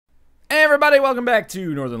everybody, welcome back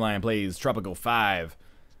to Northern Lion Plays Tropico 5.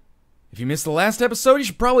 If you missed the last episode, you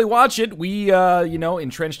should probably watch it. We,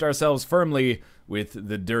 entrenched ourselves firmly with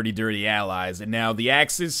the dirty allies, and now the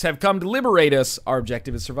Axis have come to liberate us. Our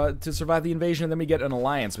objective is to survive the invasion, and then we get an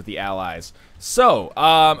alliance with the allies. So,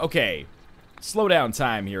 okay, slow down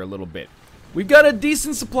time here a little bit. We've got a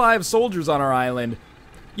decent supply of soldiers on our island.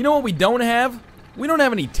 You know what we don't have? We don't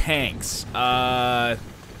have any tanks.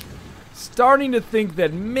 Starting to think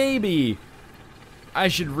that maybe I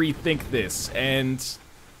should rethink this and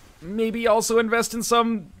maybe also invest in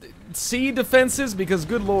some sea defenses, because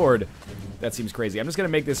good lord, that seems crazy. I'm just gonna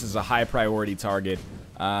make this as a high priority target.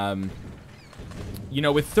 With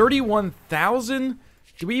 31,000,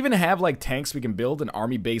 do we even have like tanks we can build? An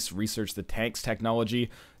army-based research the tanks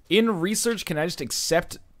technology. In research, can I just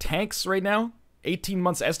accept tanks right now? 18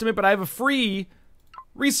 months estimate, but I have a free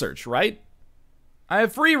research, right? I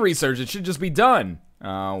have free research, it should just be done.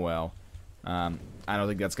 Oh, well. I don't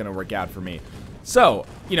think that's gonna work out for me. So,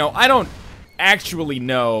 I don't actually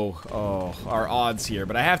know our odds here,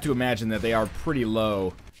 but I have to imagine that they are pretty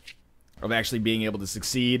low of actually being able to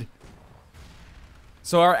succeed.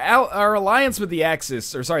 So our alliance with the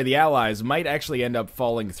Axis, or sorry, the Allies, might actually end up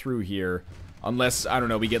falling through here. Unless, I don't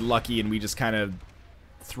know, we get lucky and we just kind of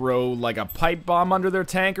throw like a pipe bomb under their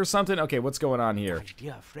tank or something. Okay, what's going on here? My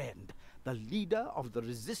dear friend, the leader of the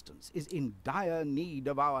resistance is in dire need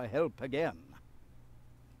of our help again.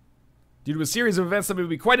 Due to a series of events that would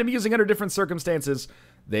be quite amusing under different circumstances,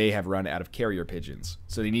 they have run out of carrier pigeons.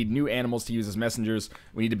 So they need new animals to use as messengers.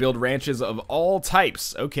 We need to build ranches of all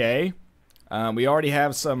types. Okay. We already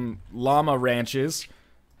have some llama ranches.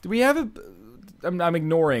 Do we have a... I'm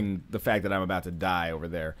ignoring the fact that I'm about to die over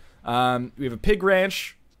there. We have a pig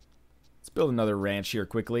ranch. Let's build another ranch here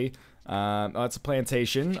quickly. That's a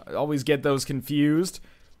plantation. Always get those confused.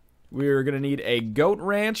 We're gonna need a goat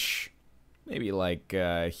ranch. Maybe like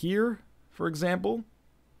here, for example.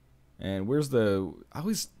 And where's the... I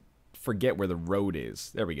always forget where the road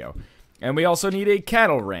is. There we go. And we also need a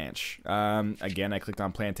cattle ranch. Again, I clicked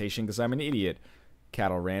on plantation because I'm an idiot.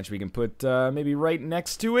 Cattle ranch we can put maybe right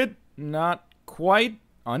next to it. Not quite.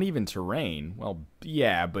 Uneven terrain. Well,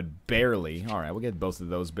 yeah, but barely. Alright, we'll get both of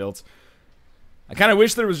those built. I kind of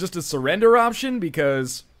wish there was just a surrender option,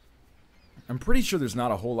 because I'm pretty sure there's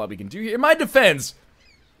not a whole lot we can do here. In my defense,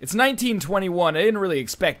 it's 1921. I didn't really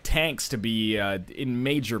expect tanks to be in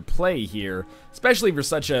major play here, especially for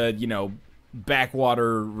such a,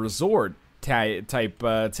 backwater resort type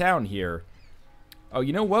town here. Oh,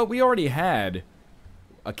 you know what? We already had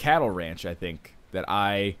a cattle ranch, I think, that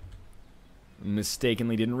I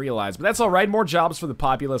mistakenly didn't realize. But that's alright. More jobs for the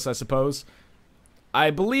populace, I suppose. I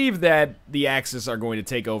believe that the Axis are going to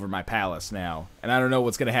take over my palace now. And I don't know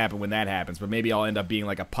what's going to happen when that happens, but maybe I'll end up being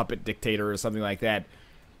like a puppet dictator or something like that.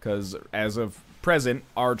 Because as of present,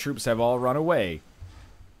 our troops have all run away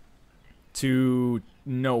to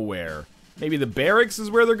nowhere. Maybe the barracks is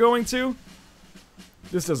where they're going to?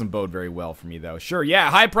 This doesn't bode very well for me, though. Sure, yeah,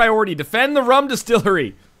 high priority. Defend the rum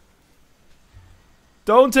distillery.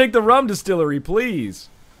 Don't take the rum distillery, please.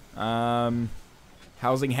 Housing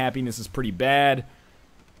happiness is pretty bad.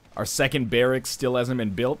 Our second barracks still hasn't been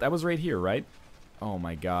built. That was right here, right? Oh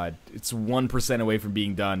my god. It's 1% away from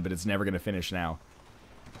being done, but it's never going to finish now.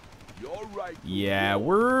 Yeah,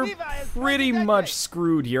 we're pretty much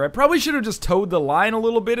screwed here. I probably should have just towed the line a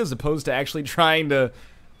little bit as opposed to actually trying to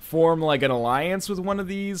form like an alliance with one of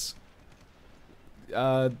these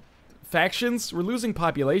factions. We're losing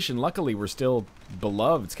population. Luckily, we're still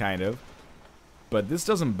beloved, kind of. But this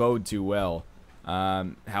doesn't bode too well.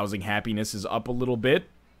 Housing happiness is up a little bit.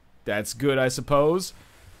 That's good, I suppose.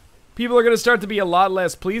 People are going to start to be a lot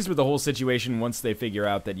less pleased with the whole situation once they figure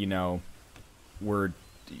out that, we're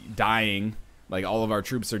dying. Like, all of our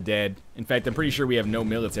troops are dead. In fact, I'm pretty sure we have no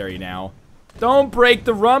military now. Don't break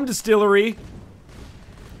the rum distillery!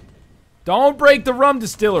 Don't break the rum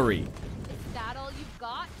distillery! Is that all you've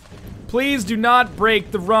got? Please do not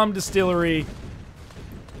break the rum distillery.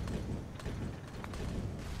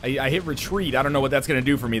 I hit retreat. I don't know what that's gonna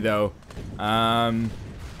do for me, though.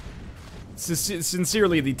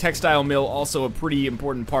 Sincerely, the textile mill also a pretty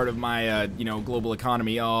important part of my, global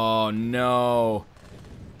economy. Oh, no.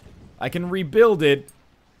 I can rebuild it.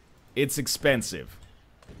 It's expensive.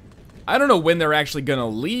 I don't know when they're actually gonna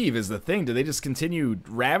leave is the thing. Do they just continue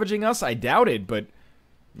ravaging us? I doubt it, but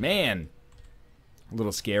man, a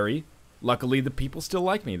little scary. Luckily, the people still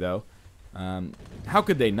like me, though. How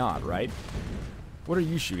could they not, right? What are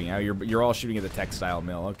you shooting at? You're all shooting at the textile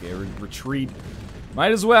mill. Okay, retreat.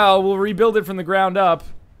 Might as well. We'll rebuild it from the ground up.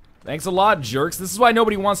 Thanks a lot, jerks. This is why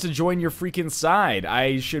nobody wants to join your freaking side.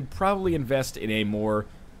 I should probably invest in a more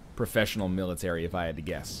professional military, if I had to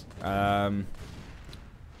guess.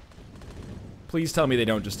 Please tell me they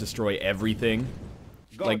don't just destroy everything.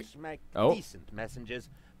 Like, oh, decent messengers,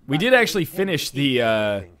 we did actually finish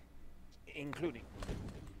the, including.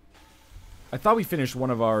 I thought we finished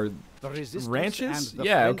one of our ranches?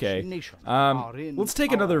 Yeah, okay. Let's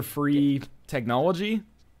take another free technology.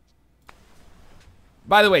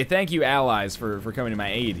 By the way, thank you, allies, for coming to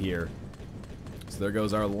my aid here. So there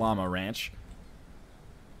goes our llama ranch.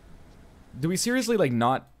 Do we seriously, like,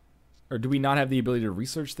 not... Or do we not have the ability to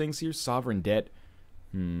research things here? Sovereign debt.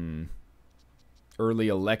 Early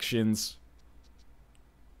elections.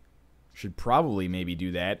 Should probably maybe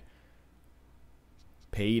do that.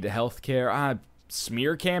 Paid healthcare.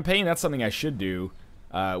 Smear campaign? That's something I should do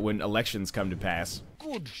when elections come to pass.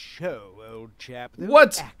 Good show, old chap. Those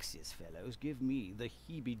What? Axis fellows give me the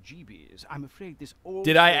heebie-jeebies. I'm afraid this all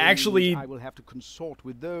Did I actually... I will have to consort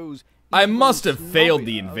with those. I must have failed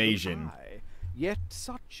the snobbier than invasion. I. Yet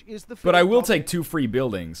such is the But I fate will of take 2 free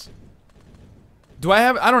buildings. Do I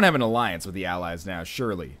have... I don't have an alliance with the allies now,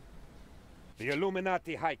 surely. The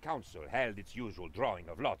Illuminati High Council held its usual drawing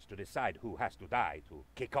of lots to decide who has to die to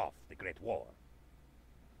kick off the Great War.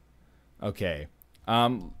 Okay.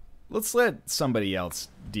 Let's let somebody else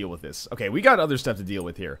deal with this. Okay, we got other stuff to deal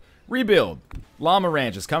with here. Rebuild. Llama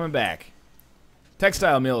Ranch is coming back.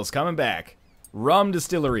 Textile Mill is coming back. Rum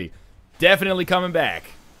Distillery. Definitely coming back.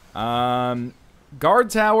 Guard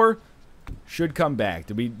Tower should come back.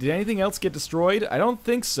 Did anything else get destroyed? I don't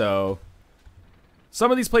think so. Some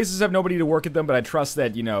of these places have nobody to work at them, but I trust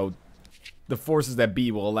that, you know, the forces that be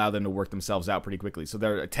will allow them to work themselves out pretty quickly. So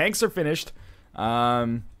their tanks are finished.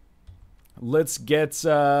 Let's get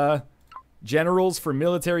generals for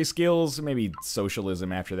military skills, maybe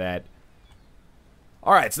socialism after that.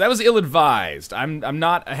 Alright, so that was ill-advised. I'm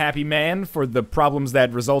not a happy man for the problems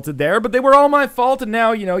that resulted there, but they were all my fault, and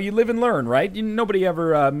now, you know, you live and learn, right? Nobody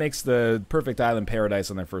ever makes the perfect island paradise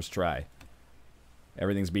on their first try.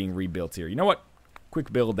 Everything's being rebuilt here. You know what?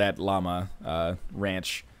 Quick build that llama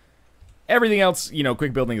ranch. Everything else, you know,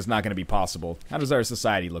 quick building is not going to be possible. How does our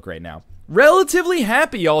society look right now? Relatively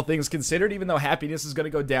happy, all things considered, even though happiness is going to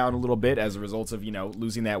go down a little bit as a result of, you know,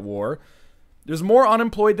 losing that war. There's more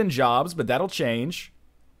unemployed than jobs, but that'll change.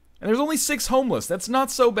 And there's only 6 homeless. That's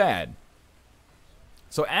not so bad.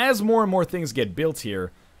 So as more and more things get built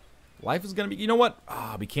here, life is going to be... You know what?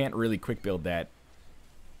 We can't really quick build that.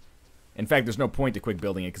 In fact, there's no point to quick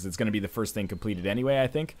building it because it's going to be the first thing completed anyway, I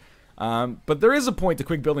think. But there is a point to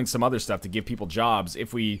quick building some other stuff to give people jobs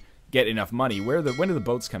if we get enough money. When do the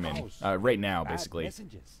boats come in? Right now, basically.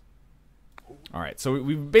 Alright, so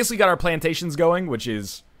we've basically got our plantations going, which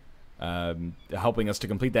is helping us to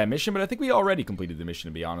complete that mission. But I think we already completed the mission,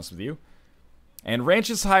 to be honest with you. And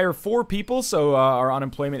ranches hire 4 people, so our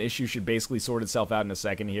unemployment issue should basically sort itself out in a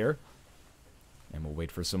second here. And we'll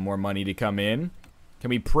wait for some more money to come in. Can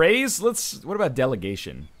we praise? What about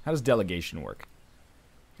delegation? How does delegation work?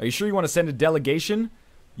 Are you sure you want to send a delegation?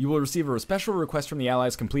 You will receive a special request from the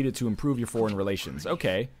Allies completed to improve your foreign relations.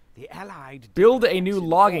 Okay. The Allied Build a new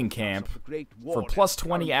logging camp for plus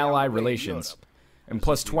 20 Ally relations. And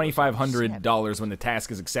plus $2,500 when the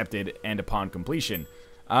task is accepted and upon completion.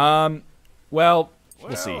 Well,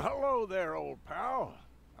 we'll see. Hello there, old pal.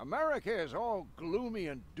 America is all gloomy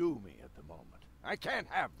and doomy at the moment. I can't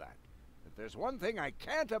have that. If there's one thing I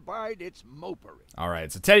can't abide, it's mopery.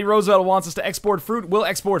 Alright, so Teddy Roosevelt wants us to export fruit. We'll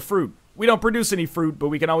export fruit. We don't produce any fruit, but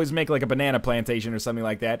we can always make like a banana plantation or something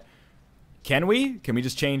like that. Can we? Can we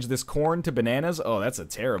just change this corn to bananas? Oh, that's a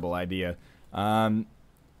terrible idea.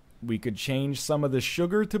 We could change some of the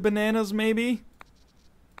sugar to bananas, maybe?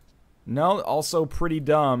 No, also pretty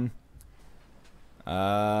dumb.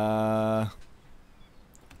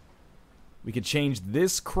 We could change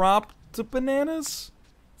this crop to bananas?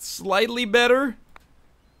 Slightly better?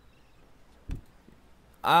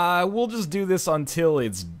 We'll just do this until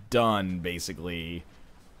it's done, basically.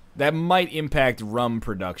 That might impact rum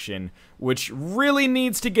production, which really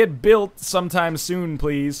needs to get built sometime soon,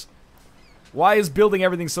 please. Why is building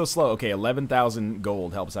everything so slow? Okay, 11,000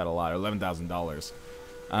 gold helps out a lot, or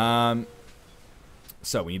 $11,000.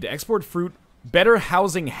 So, we need to export fruit. Better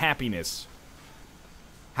housing happiness.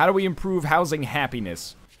 How do we improve housing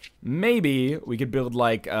happiness? Maybe we could build,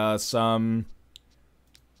 like, some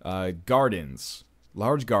gardens.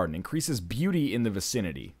 Large garden. Increases beauty in the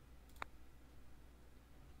vicinity.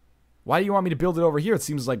 Why do you want me to build it over here? It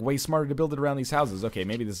seems like way smarter to build it around these houses. Okay,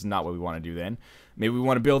 maybe this is not what we want to do then. Maybe we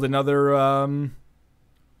want to build another,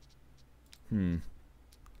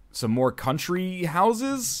 some more country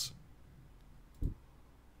houses?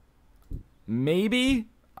 Maybe?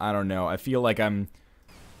 I don't know. I feel like I'm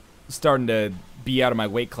starting to be out of my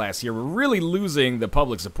weight class here. We're really losing the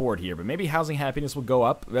public support here, but maybe housing happiness will go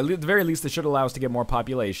up. At the very least, this should allow us to get more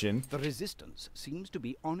population. The resistance seems to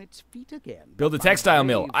be on its feet again. Build a textile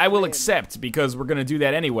mill. I will accept, because we're going to do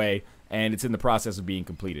that anyway, and it's in the process of being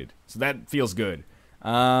completed. So that feels good.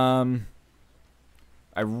 I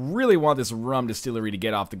really want this rum distillery to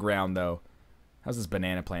get off the ground, though. How's this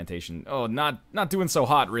banana plantation? Oh, not doing so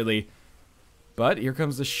hot, really. But here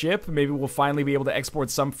comes the ship. Maybe we'll finally be able to export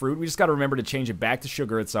some fruit. We just got to remember to change it back to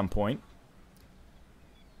sugar at some point.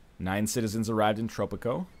 9 citizens arrived in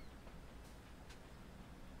Tropico.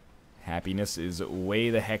 Happiness is way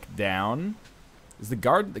the heck down. Is the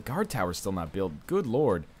guard tower still not built? Good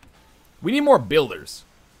lord. We need more builders.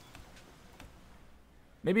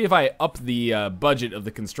 Maybe if I up the budget of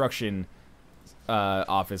the construction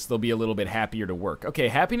office, they'll be a little bit happier to work. Okay,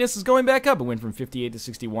 happiness is going back up. It went from 58 to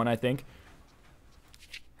 61, I think.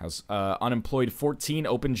 How's unemployed 14,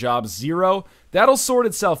 open jobs 0. That'll sort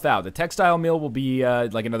itself out. The textile mill will be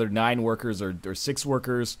like another 9 workers or 6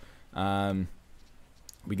 workers.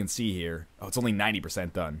 We can see here. Oh, it's only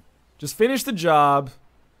 90% done. Just finish the job.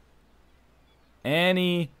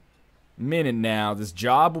 Any minute now, this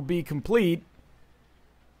job will be complete.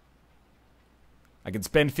 I could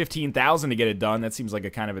spend 15,000 to get it done. That seems like a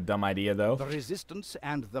kind of a dumb idea, though. The resistance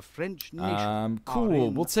and the French nation.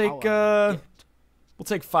 Cool. We'll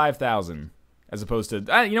take 5,000 as opposed to.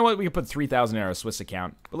 You know what? We could put 3,000 in our Swiss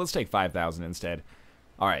account, but let's take 5,000 instead.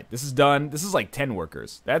 All right, this is done. This is like 10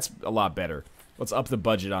 workers. That's a lot better. Let's up the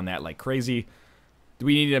budget on that like crazy. Do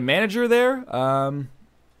we need a manager there?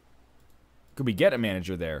 Could we get a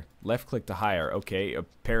manager there? Left click to hire. Okay,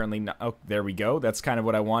 apparently not. Oh, there we go. That's kind of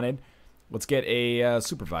what I wanted. Let's get a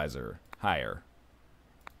supervisor. Hire.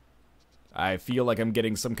 I feel like I'm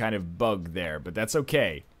getting some kind of bug there, but that's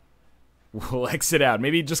okay. We'll exit out.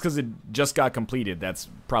 Maybe just because it just got completed, that's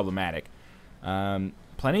problematic.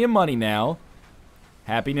 Plenty of money now.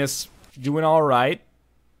 Happiness doing all right.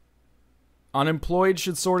 Unemployed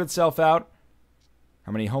should sort itself out.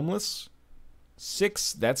 How many homeless?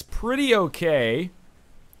 6. That's pretty okay.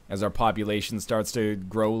 As our population starts to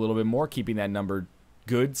grow a little bit more, keeping that number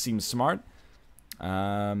good seems smart.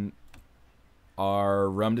 Our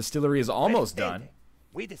rum distillery is almost done.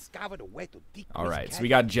 We discovered a way to decrease. All right, so we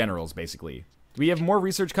got generals, basically. Do we have more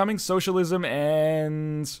research coming? Socialism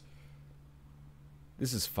and...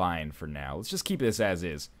 This is fine for now. Let's just keep this as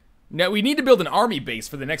is. Now, we need to build an army base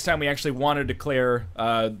for the next time we actually want to declare...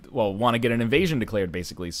 well, want to get an invasion declared,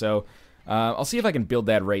 basically. So, I'll see if I can build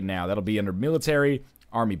that right now. That'll be under military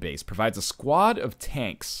army base. Provides a squad of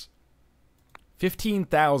tanks.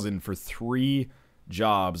 15,000 for 3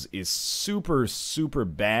 jobs is super, super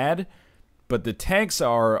bad. But the tanks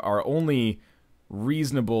are our only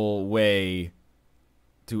reasonable way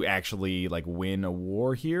to actually, like, win a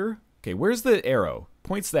war here. Okay, where's the arrow?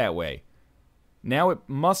 Points that way. Now it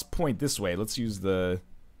must point this way. Let's use the,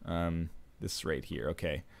 this right here.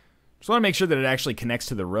 Okay. Just want to make sure that it actually connects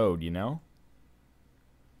to the road, you know?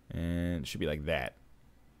 And it should be like that.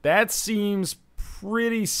 That seems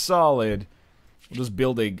pretty solid. We'll just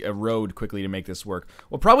build a road quickly to make this work.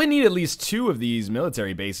 We'll probably need at least 2 of these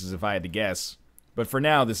military bases if I had to guess. But for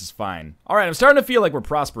now, this is fine. Alright, I'm starting to feel like we're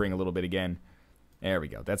prospering a little bit again. There we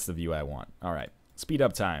go. That's the view I want. Alright. Speed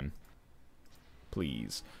up time.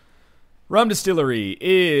 Please. Rum Distillery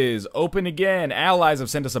is open again. Allies have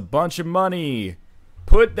sent us a bunch of money.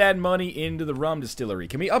 Put that money into the Rum Distillery.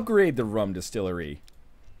 Can we upgrade the Rum Distillery?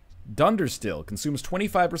 Dunderstill consumes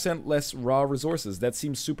 25% less raw resources. That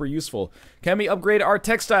seems super useful. Can we upgrade our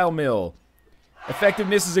textile mill?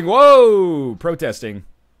 Effectiveness is in... Whoa! Protesting.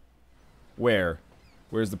 Where?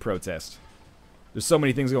 Where's the protest? There's so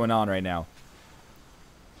many things going on right now.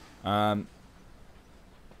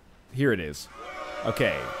 Here it is.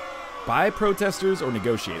 Okay. Buy protesters or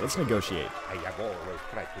negotiate? Let's negotiate. I have always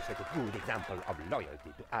tried to set a good example of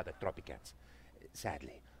loyalty to other Tropicans.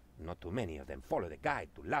 Sadly, not too many of them follow the guide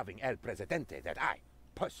to loving El Presidente that I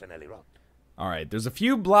personally wrote. Alright, there's a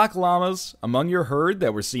few black llamas among your herd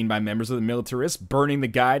that were seen by members of the militarists burning the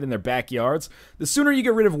guide in their backyards. The sooner you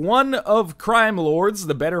get rid of one of crime lords,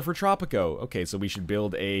 the better for Tropico. Okay, so we should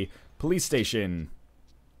build a police station.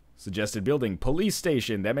 Suggested building, police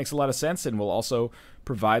station. That makes a lot of sense and will also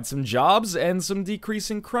provide some jobs and some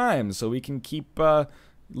decrease in crime so we can keep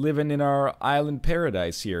living in our island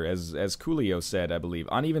paradise here, as Coolio said, I believe.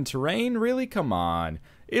 Uneven terrain? Really? Come on.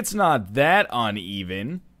 It's not that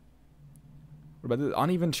uneven. What about the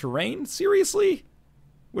uneven terrain? Seriously?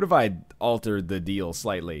 What if I altered the deal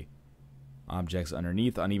slightly? Objects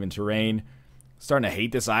underneath, uneven terrain. Starting to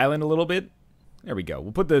hate this island a little bit. There we go.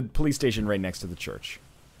 We'll put the police station right next to the church.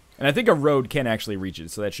 And I think a road can actually reach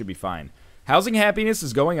it, so that should be fine. Housing happiness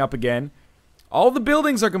is going up again. All the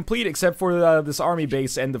buildings are complete except for this army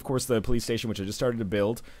base and, of course, the police station, which I just started to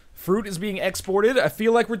build. Fruit is being exported. I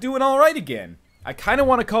feel like we're doing all right again. I kind of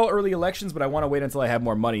want to call early elections, but I want to wait until I have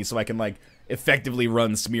more money so I can, like, effectively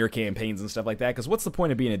run smear campaigns and stuff like that. Because what's the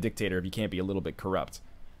point of being a dictator if you can't be a little bit corrupt?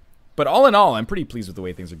 But all in all, I'm pretty pleased with the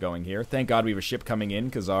way things are going here. Thank God we have a ship coming in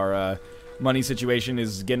because our money situation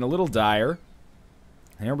is getting a little dire.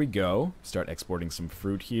 There we go. Start exporting some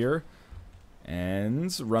fruit here.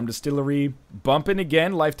 And rum distillery bumping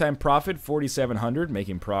again. Lifetime profit 4,700,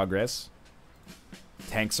 making progress.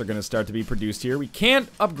 Tanks are going to start to be produced here. We can't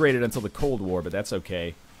upgrade it until the Cold War, but that's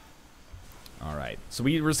okay. All right. So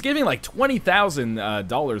we're giving like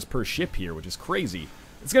 $20,000 per ship here, which is crazy.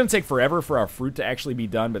 It's going to take forever for our fruit to actually be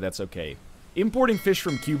done, but that's okay. Importing fish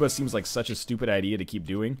from Cuba seems like such a stupid idea to keep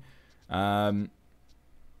doing.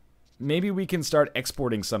 Maybe we can start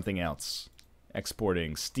exporting something else.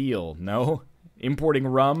 Exporting steel, no. Importing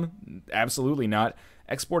rum, absolutely not.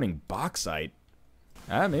 Exporting bauxite.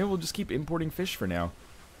 Maybe we'll just keep importing fish for now.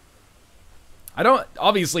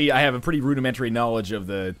 Obviously, I have a pretty rudimentary knowledge of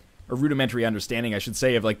or rudimentary understanding, I should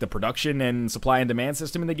say, of like the production and supply and demand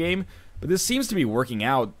system in the game. But this seems to be working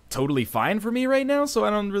out totally fine for me right now, so I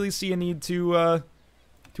don't really see a need to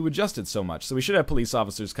adjust it so much. So we should have police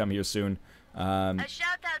officers come here soon. We're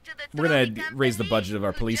going to raise the budget of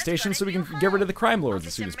our police station so we can get rid of the crime lords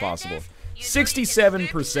as soon as possible.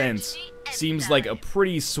 67% seems like a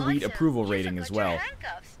pretty sweet approval rating as well.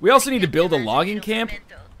 We also need to build a logging camp.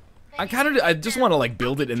 I just want to like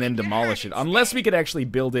build it and then demolish it. Unless we could actually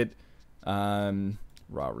build it,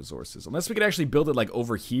 raw resources. Unless we could actually build it like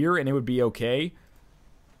over here and it would be okay.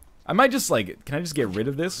 I might just like, can I just get rid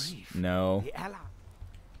of this? No.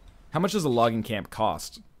 How much does a logging camp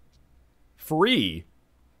cost? Free.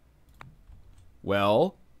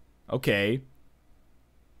 Well, okay.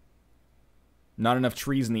 Not enough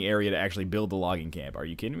trees in the area to actually build the logging camp. Are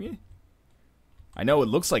you kidding me? I know it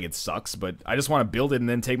looks like it sucks, but I just want to build it and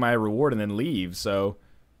then take my reward and then leave, so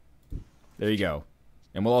there you go.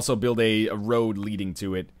 And we'll also build a road leading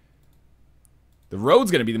to it. The road's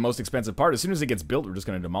going to be the most expensive part. As soon as it gets built, we're just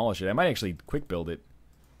going to demolish it. I might actually quick build it.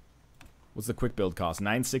 What's the quick build cost?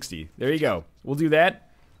 $960. There you go. We'll do that.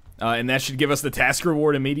 And that should give us the task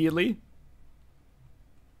reward immediately.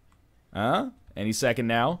 Any second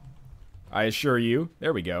now. I assure you.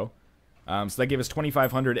 There we go. So that gave us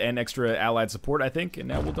 2,500 and extra allied support, I think. And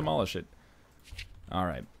now we'll demolish it.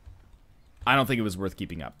 Alright. I don't think it was worth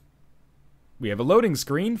keeping up. We have a loading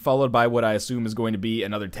screen, followed by what I assume is going to be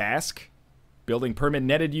another task. Building permit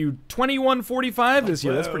netted you 2145 this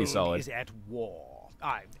year. That's pretty solid. Is at war.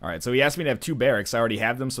 Alright, so he asked me to have 2 barracks. I already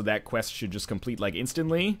have them, so that quest should just complete, like,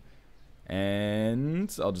 instantly.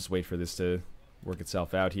 And I'll just wait for this to work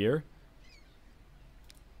itself out here.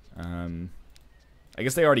 I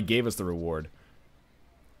guess they already gave us the reward.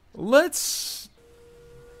 Let's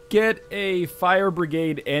get a fire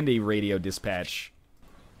brigade and a radio dispatch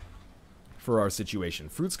for our situation.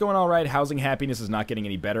 Fruit's going all right. Housing happiness is not getting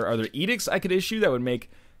any better. Are there edicts I could issue that would make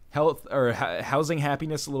health or housing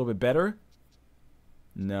happiness a little bit better?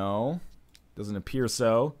 No. Doesn't appear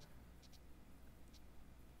so.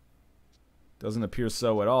 Doesn't appear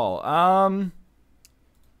so at all.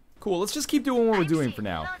 Cool, let's just keep doing what we're doing for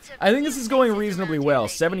now. I think this is going reasonably well.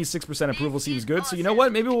 76% approval seems good, so you know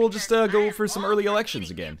what? Maybe we'll just go for some early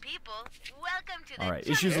elections again. Alright,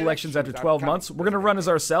 issues elections after 12 months. We're going to run as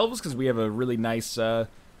ourselves because we have a really nice, you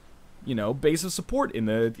know, base of support in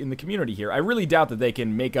the community here. I really doubt that they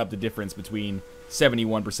can make up the difference between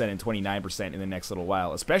 71% and 29% in the next little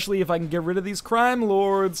while, especially if I can get rid of these crime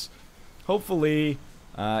lords. Hopefully.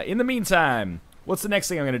 In the meantime, what's the next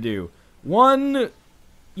thing I'm going to do? One,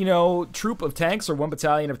 you know, troop of tanks or 1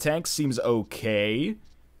 battalion of tanks seems okay.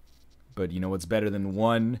 But you know what's better than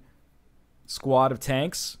 1 squad of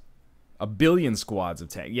tanks? A billion squads of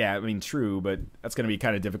tanks. Yeah, I mean, true, but that's going to be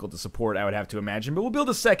kind of difficult to support, I would have to imagine. But we'll build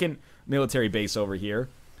a second military base over here.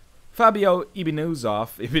 Fabio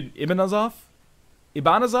Ibanazov?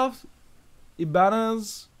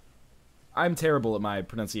 I'm terrible at my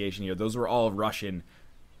pronunciation here. Those were all Russian.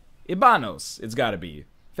 Ibanos, it's got to be.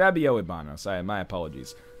 Fabio Ibanos. My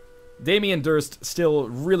apologies. Damien Durst still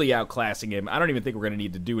really outclassing him. I don't even think we're going to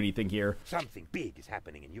need to do anything here. Something big is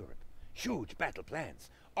happening in Europe. Huge battle plans,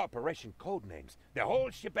 operation code names, the whole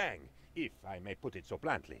shebang, if I may put it so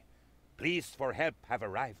bluntly. Pleas for help have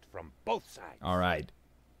arrived from both sides. All right.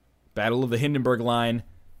 Battle of the Hindenburg Line.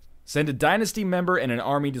 Send a dynasty member and an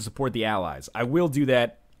army to support the Allies. I will do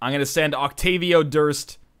that. I'm going to send Octavio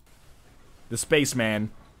Durst, the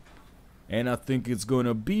spaceman. And I think it's going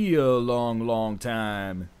to be a long, long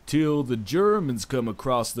time till the Germans come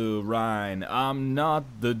across the Rhine. I'm not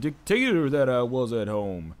the dictator that I was at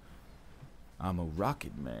home. I'm a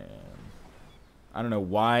rocket man. I don't know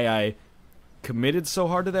why I committed so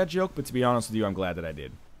hard to that joke, but to be honest with you, I'm glad that I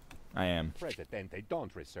did. I am. Presidente,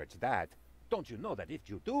 don't research that. Don't you know that if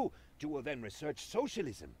you do, you will then research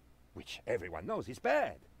socialism, which everyone knows is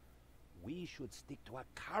bad. We should stick to our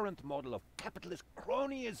current model of capitalist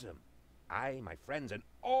cronyism. I, my friends, and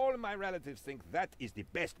all my relatives think that is the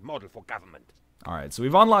best model for government. Alright, so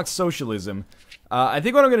we've unlocked socialism. I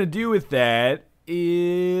think what I'm going to do with that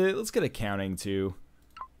is... Let's get accounting, too.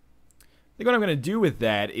 I think what I'm going to do with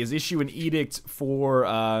that is issue an edict for...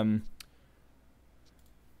 oh,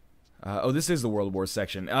 this is the World War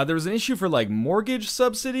section. There was an issue for, like, mortgage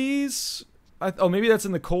subsidies? Oh, maybe that's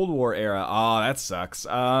in the Cold War era. Oh, that sucks.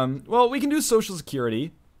 Well, we can do Social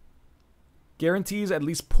Security. Guarantees at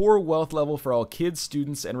least poor wealth level for all kids,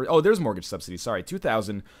 students, and... oh, there's mortgage subsidies. Sorry,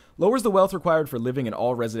 2,000. Lowers the wealth required for living in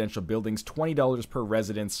all residential buildings. $20 per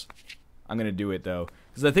residence. I'm going to do it, though.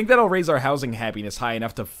 Because I think that'll raise our housing happiness high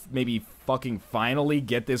enough to maybe fucking finally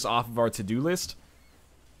get this off of our to-do list.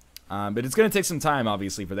 But it's going to take some time,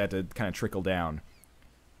 obviously, for that to kind of trickle down.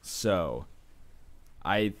 So,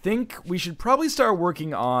 I think we should probably start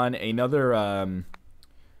working on another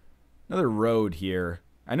road here.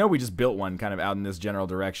 I know we just built one kind of out in this general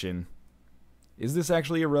direction. Is this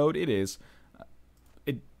actually a road? It is.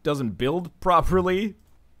 It doesn't build properly.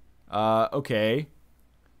 Okay.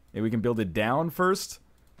 Maybe we can build it down first,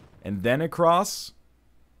 and then across.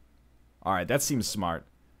 Alright, that seems smart.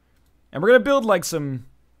 And we're going to build like some...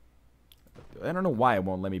 I don't know why it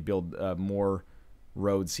won't let me build more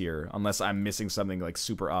roads here, unless I'm missing something like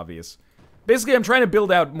super obvious. Basically, I'm trying to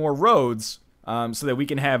build out more roads so that we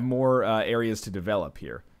can have more areas to develop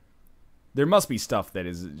here. There must be stuff that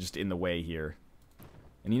is just in the way here.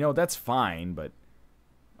 And you know, that's fine, but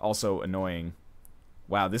also annoying.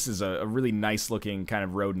 Wow, this is a really nice looking kind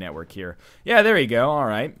of road network here. Yeah, there you go,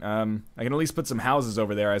 alright. I can at least put some houses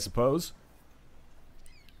over there, I suppose.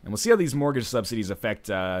 And we'll see how these mortgage subsidies affect,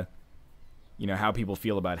 you know, how people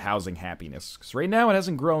feel about housing happiness. Because right now it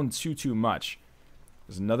hasn't grown too much.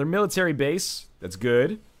 There's another military base. That's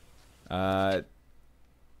good. I'm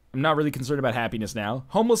not really concerned about happiness now.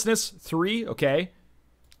 Homelessness, 3. Okay.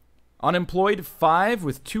 Unemployed, 5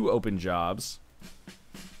 with 2 open jobs.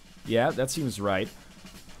 Yeah, that seems right.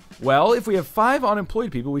 Well, if we have 5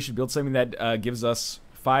 unemployed people, we should build something that gives us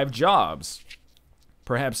 5 jobs.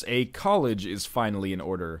 Perhaps a college is finally in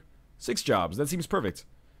order. 6 jobs. That seems perfect.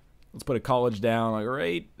 Let's put a college down. Like,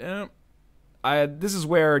 right. This is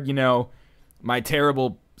where, you know, my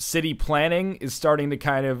terrible city planning is starting to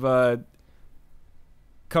kind of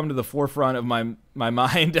come to the forefront of my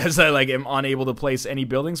mind as I like am unable to place any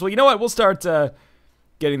buildings. Well, you know what? We'll start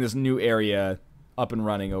getting this new area up and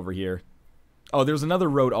running over here. Oh, there's another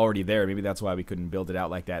road already there. Maybe that's why we couldn't build it out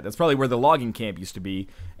like that. That's probably where the logging camp used to be,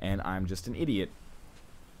 and I'm just an idiot.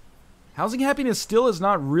 Housing happiness still has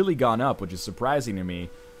not really gone up, which is surprising to me.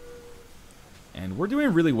 And we're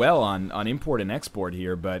doing really well on import and export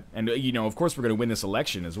here, but... and, you know, of course we're going to win this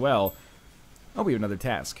election as well. Oh, we have another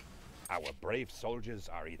task. Our brave soldiers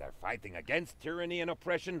are either fighting against tyranny and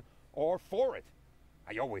oppression, or for it.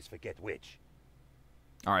 I always forget which.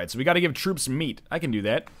 Alright, so we got to give troops meat. I can do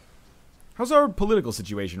that. How's our political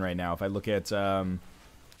situation right now if I look at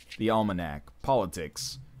the almanac?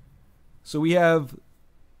 Politics. So we have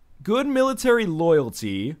good military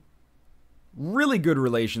loyalty... really good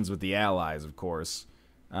relations with the Allies, of course.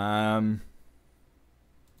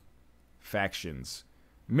 Factions.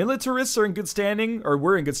 Militarists are in good standing, or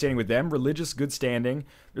we're in good standing with them. Religious, good standing.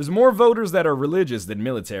 There's more voters that are religious than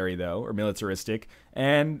military, though, or militaristic.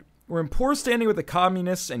 And we're in poor standing with the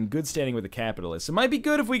communists and good standing with the capitalists. It might be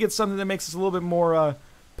good if we get something that makes us a little bit more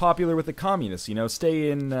popular with the communists. You know, stay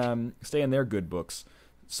in their good books.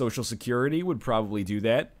 Social Security would probably do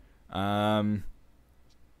that.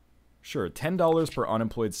 Sure, $10 per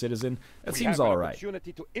unemployed citizen. That seems all right.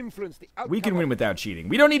 We can win without cheating.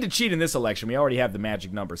 We don't need to cheat in this election. We already have the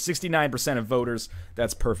magic number. 69% of voters.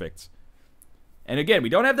 That's perfect. And again, we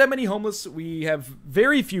don't have that many homeless. We have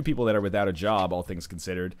very few people that are without a job, all things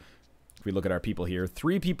considered. If we look at our people here,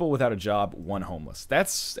 3 people without a job, 1 homeless.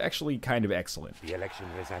 That's actually kind of excellent. The election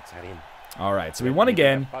results are in. All right, so we won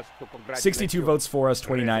again. 62 votes for us,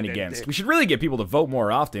 29 against. We should really get people to vote more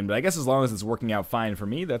often, but I guess as long as it's working out fine for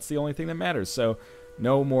me, that's the only thing that matters. So,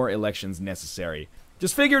 no more elections necessary.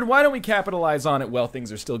 Just figured, why don't we capitalize on it while things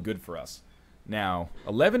are still good for us? Now,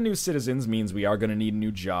 11 new citizens means we are going to need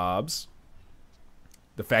new jobs.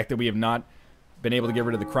 The fact that we have not been able to get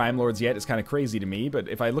rid of the crime lords yet is kind of crazy to me, but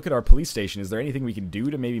if I look at our police station, is there anything we can do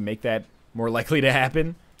to maybe make that more likely to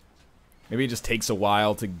happen? Maybe it just takes a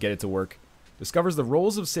while to get it to work. Discovers the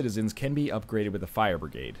roles of citizens can be upgraded with a fire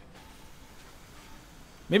brigade.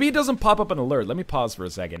 Maybe it doesn't pop up an alert. Let me pause for a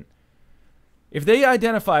second. If they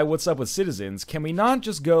identify what's up with citizens, can we not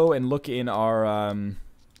just go and look in our, maybe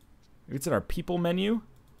it's in our people menu?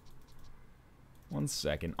 1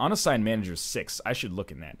 second. Unassigned managers 6. I should look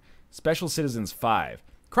in that. Special citizens 5.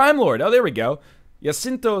 Crime lord. Oh, there we go.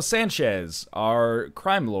 Jacinto Sanchez, our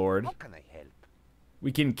crime lord. How can I help?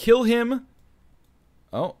 We can kill him.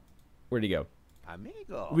 Oh, where'd he go?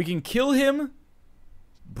 Amigo. We can kill him,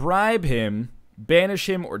 bribe him, banish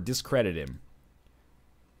him, or discredit him.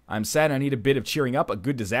 I'm sad. I need a bit of cheering up. A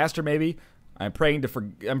good disaster, maybe. I'm praying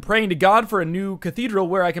to God for a new cathedral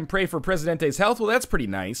where I can pray for Presidente's health. Well, that's pretty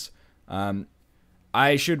nice.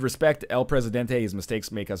 I should respect El Presidente. His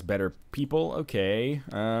mistakes make us better people. Okay.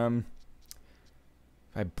 If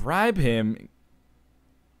I bribe him,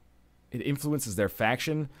 it influences their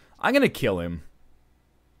faction. I'm gonna kill him.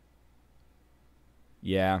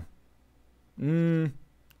 Yeah. Or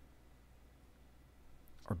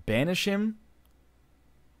banish him?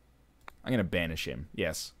 I'm gonna banish him.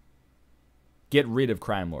 Yes. Get rid of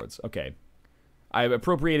crime lords. Okay. I've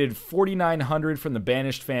appropriated 4,900 from the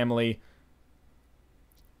banished family.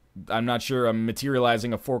 I'm not sure I'm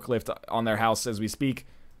materializing a forklift on their house as we speak.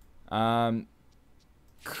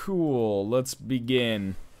 Cool. Let's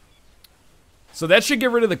begin. So that should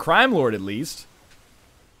get rid of the crime lord at least.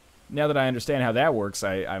 Now that I understand how that works,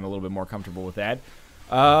 I'm a little bit more comfortable with that.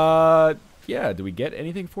 Yeah, do we get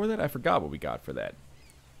anything for that? I forgot what we got for that.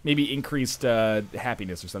 Maybe increased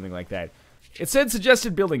happiness or something like that. It said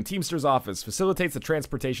suggested building Teamster's office facilitates the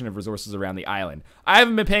transportation of resources around the island. I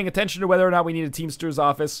haven't been paying attention to whether or not we need a Teamster's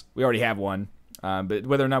office. We already have one. But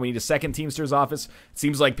whether or not we need a second Teamster's office, it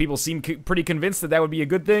seems like people seem pretty convinced that that would be a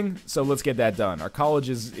good thing. So let's get that done. Our college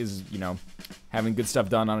is you know, having good stuff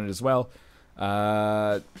done on it as well.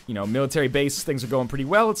 You know, military base, things are going pretty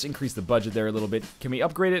well. Let's increase the budget there a little bit. Can we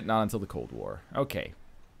upgrade it? Not until the Cold War. Okay.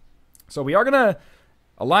 So we are gonna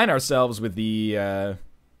align ourselves with the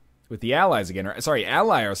Allies again. Or, sorry,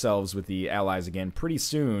 ally ourselves with the Allies again pretty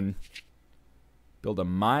soon. Build a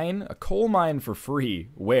mine? A coal mine for free.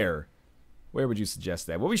 Where? Where would you suggest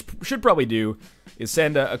that? What we should probably do is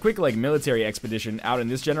send a quick, like, military expedition out in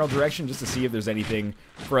this general direction just to see if there's anything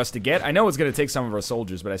for us to get. I know it's going to take some of our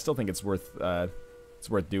soldiers, but I still think it's worth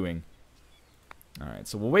doing. Alright,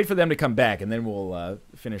 so we'll wait for them to come back, and then we'll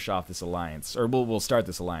finish off this alliance. Or we'll start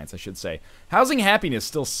this alliance, I should say. Housing happiness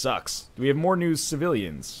still sucks. Do we have more new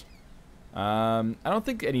civilians? I don't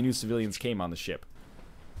think any new civilians came on the ship,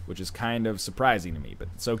 which is kind of surprising to me, but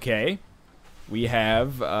it's okay. We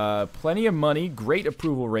have plenty of money, great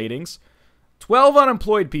approval ratings, 12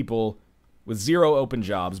 unemployed people with 0 open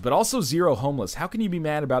jobs, but also 0 homeless. How can you be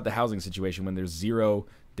mad about the housing situation when there's 0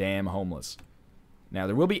 damn homeless? Now,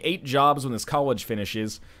 there will be 8 jobs when this college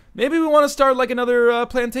finishes. Maybe we want to start like another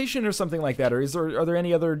plantation or something like that, or are there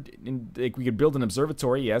any other, like we could build an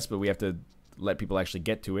observatory, yes, but we have to let people actually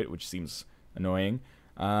get to it, which seems annoying.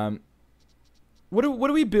 What do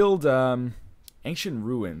we build? Ancient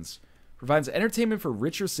ruins. Provides entertainment for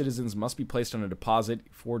richer citizens, must be placed on a deposit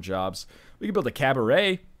for jobs. We could build a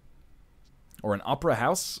cabaret or an opera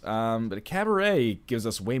house, but a cabaret gives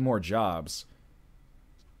us way more jobs.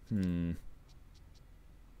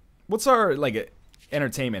 What's our, like,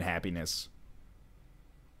 entertainment happiness?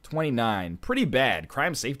 29. Pretty bad.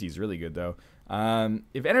 Crime safety is really good, though.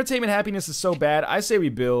 If entertainment happiness is so bad, I say we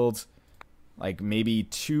build, like, maybe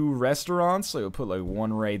 2 restaurants. So we'll put, like,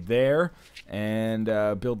 1 right there. And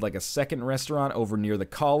build, like, a second restaurant over near the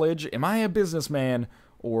college. Am I a businessman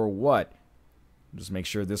or what? Just make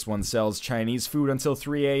sure this one sells Chinese food until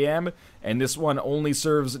 3 a.m. And this one only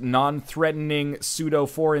serves non-threatening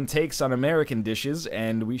pseudo-foreign takes on American dishes.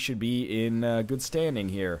 And we should be in good standing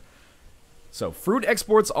here. So, fruit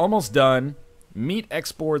exports almost done. Meat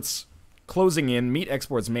exports closing in. Meat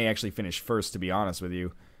exports may actually finish first, to be honest with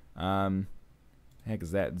you. Heck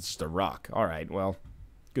is that? It's just a rock. Alright, well,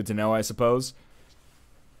 good to know, I suppose.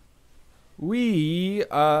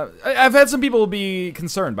 I've had some people be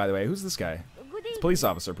concerned, by the way. Who's this guy? It's a police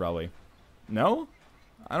officer, probably. No?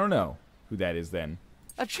 I don't know who that is, then.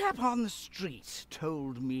 A chap on the street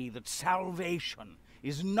told me that salvation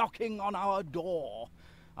is knocking on our door.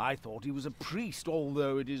 I thought he was a priest,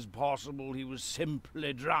 although it is possible he was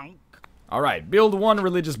simply drunk. Alright, build 1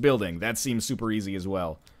 religious building. That seems super easy as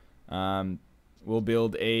well. We'll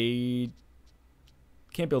build a...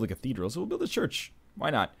 Can't build a cathedral, so we'll build a church. Why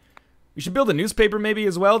not? We should build a newspaper maybe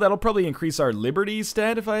as well. That'll probably increase our liberty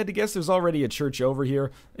stat, if I had to guess. There's already a church over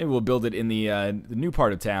here. Maybe we'll build it in the new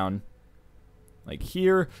part of town. Like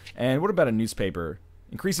here. And what about a newspaper?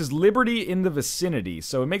 Increases liberty in the vicinity,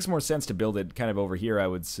 so it makes more sense to build it kind of over here, I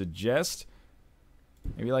would suggest.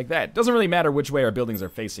 Maybe like that. Doesn't really matter which way our buildings are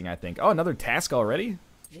facing, I think. Oh, another task already?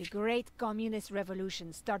 The Great Communist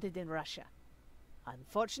Revolution started in Russia.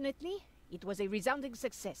 Unfortunately, it was a resounding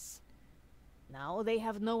success. Now they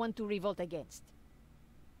have no one to revolt against.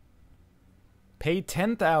 Pay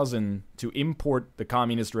 10,000 to import the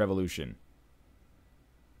Communist Revolution.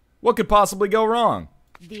 What could possibly go wrong?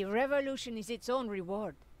 The revolution is its own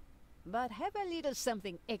reward, but have a little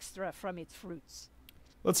something extra from its fruits.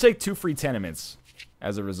 Let's take 2 free tenements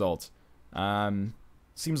as a result.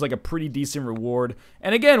 Seems like a pretty decent reward.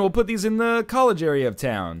 And again, we'll put these in the college area of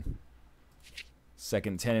town.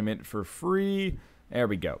 Second tenement for free. There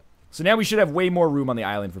we go. So now we should have way more room on the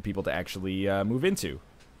island for people to actually move into.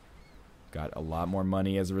 Got a lot more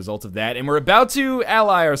money as a result of that. And we're about to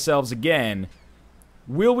ally ourselves again.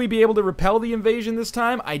 Will we be able to repel the invasion this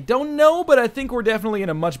time? I don't know, but I think we're definitely in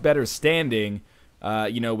a much better standing,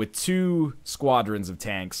 you know, with 2 squadrons of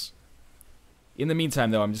tanks. In the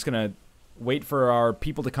meantime, though, I'm just going to wait for our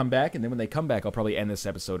people to come back, and then when they come back, I'll probably end this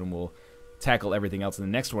episode and we'll tackle everything else in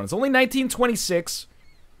the next one. It's only 1926.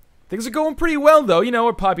 Things are going pretty well, though. You know,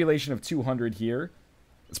 a population of 200 here.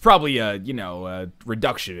 It's probably a, you know, a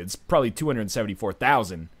reduction. It's probably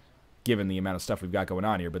 274,000, given the amount of stuff we've got going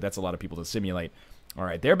on here, but that's a lot of people to simulate. All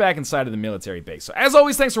right, they're back inside of the military base. So, as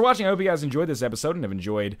always, thanks for watching. I hope you guys enjoyed this episode and have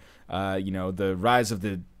enjoyed, you know, the rise of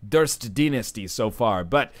the Durst dynasty so far.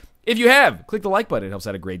 But if you have, click the like button. It helps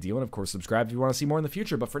out a great deal. And, of course, subscribe if you want to see more in the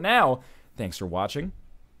future. But for now, thanks for watching,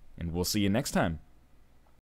 and we'll see you next time.